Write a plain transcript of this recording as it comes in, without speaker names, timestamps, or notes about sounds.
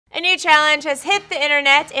A new challenge has hit the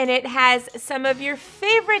internet, and it has some of your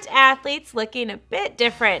favorite athletes looking a bit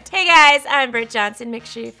different. Hey guys, I'm Britt Johnson. Make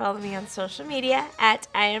sure you follow me on social media at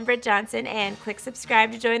 @IamBrittJohnson and click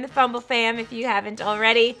subscribe to join the Fumble fam if you haven't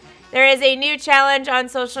already. There is a new challenge on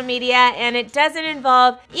social media, and it doesn't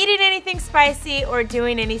involve eating anything spicy or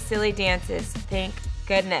doing any silly dances. Thank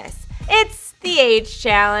goodness. It's the age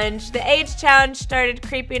challenge. The age challenge started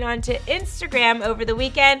creeping onto Instagram over the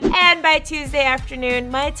weekend, and by Tuesday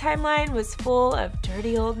afternoon, my timeline was full of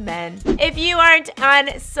dirty old men. If you aren't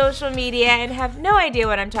on social media and have no idea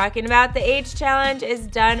what I'm talking about, the age challenge is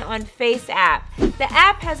done on Face app. The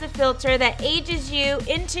app has a filter that ages you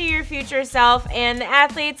into your future self, and the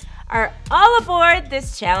athletes are all aboard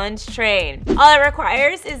this challenge train. All it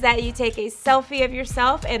requires is that you take a selfie of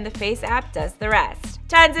yourself, and the Face app does the rest.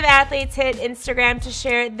 Tons of athletes hit Instagram to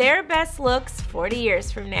share their best looks 40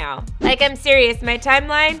 years from now. Like, I'm serious, my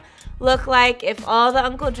timeline looked like if all the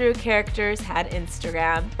Uncle Drew characters had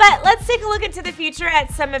Instagram. But let's take a look into the future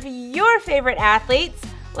at some of your favorite athletes.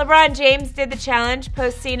 LeBron James did the challenge,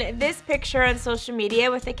 posting this picture on social media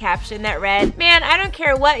with a caption that read, "Man, I don't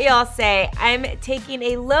care what y'all say, I'm taking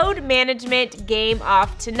a load management game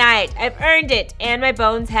off tonight. I've earned it, and my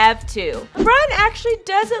bones have too." LeBron actually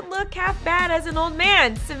doesn't look half bad as an old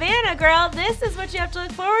man. Savannah, girl, this is what you have to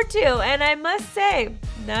look forward to, and I must say,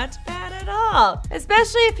 not bad at all.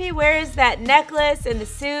 Especially if he wears that necklace and the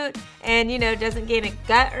suit and, doesn't gain a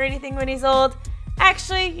gut or anything when he's old.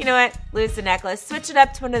 Actually, you know what? Lose the necklace. Switch it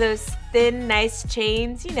up to one of those thin, nice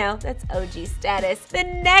chains. That's OG status. The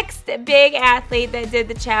next big athlete that did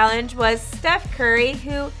the challenge was Steph Curry,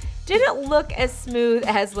 who didn't look as smooth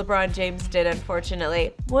as LeBron James did,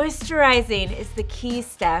 unfortunately. Moisturizing is the key,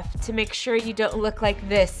 Steph, to make sure you don't look like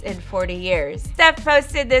this in 40 years. Steph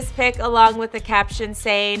posted this pic along with a caption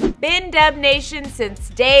saying, "Been Dub Nation since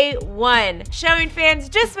day one," showing fans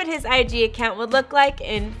just what his IG account would look like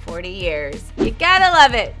in 40 years. You gotta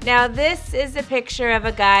love it. Now, this is a picture of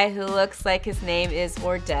a guy who looks like his name is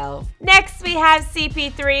Wardell. Next, we have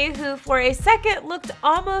CP3, who for a second looked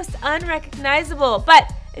almost unrecognizable,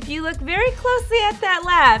 but if you look very closely at that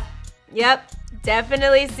laugh, yep,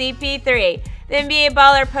 definitely CP3. The NBA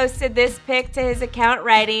baller posted this pic to his account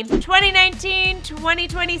writing,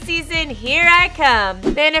 "2019-2020 season, here I come."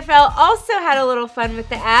 The NFL also had a little fun with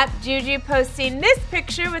the app, Juju posting this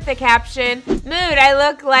picture with the caption, "Mood, I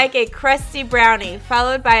look like a crusty brownie,"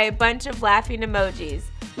 followed by a bunch of laughing emojis.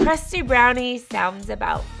 Crusty brownie sounds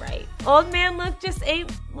about right. Old man look just ain't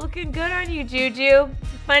looking good on you, Juju.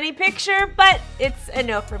 Funny picture, but it's a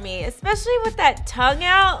no for me, especially with that tongue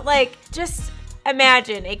out. Like, just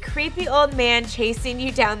imagine a creepy old man chasing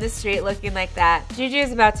you down the street looking like that.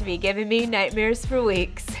 Juju's about to be giving me nightmares for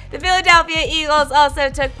weeks. The Philadelphia Eagles also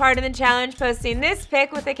took part in the challenge, posting this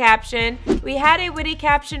pic with a caption, "We had a witty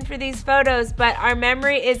caption for these photos, but our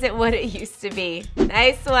memory isn't what it used to be."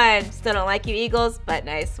 Nice one. Still don't like you, Eagles, but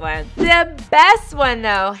nice one. The best one,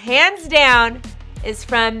 though, hands down, is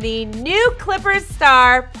from the new Clippers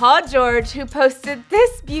star, Paul George, who posted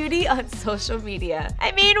this beauty on social media.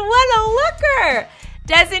 I mean, what a looker!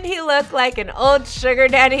 Doesn't he look like an old sugar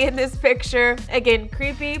daddy in this picture? Again,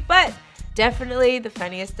 creepy, but definitely the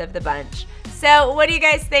funniest of the bunch. So what do you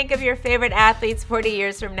guys think of your favorite athletes 40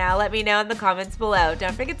 years from now? Let me know in the comments below.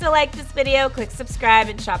 Don't forget to like this video, click subscribe,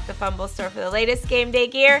 and shop the Fumble store for the latest game day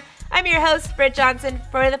gear. I'm your host, Britt Johnson,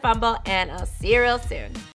 for the Fumble, and I'll see you real soon.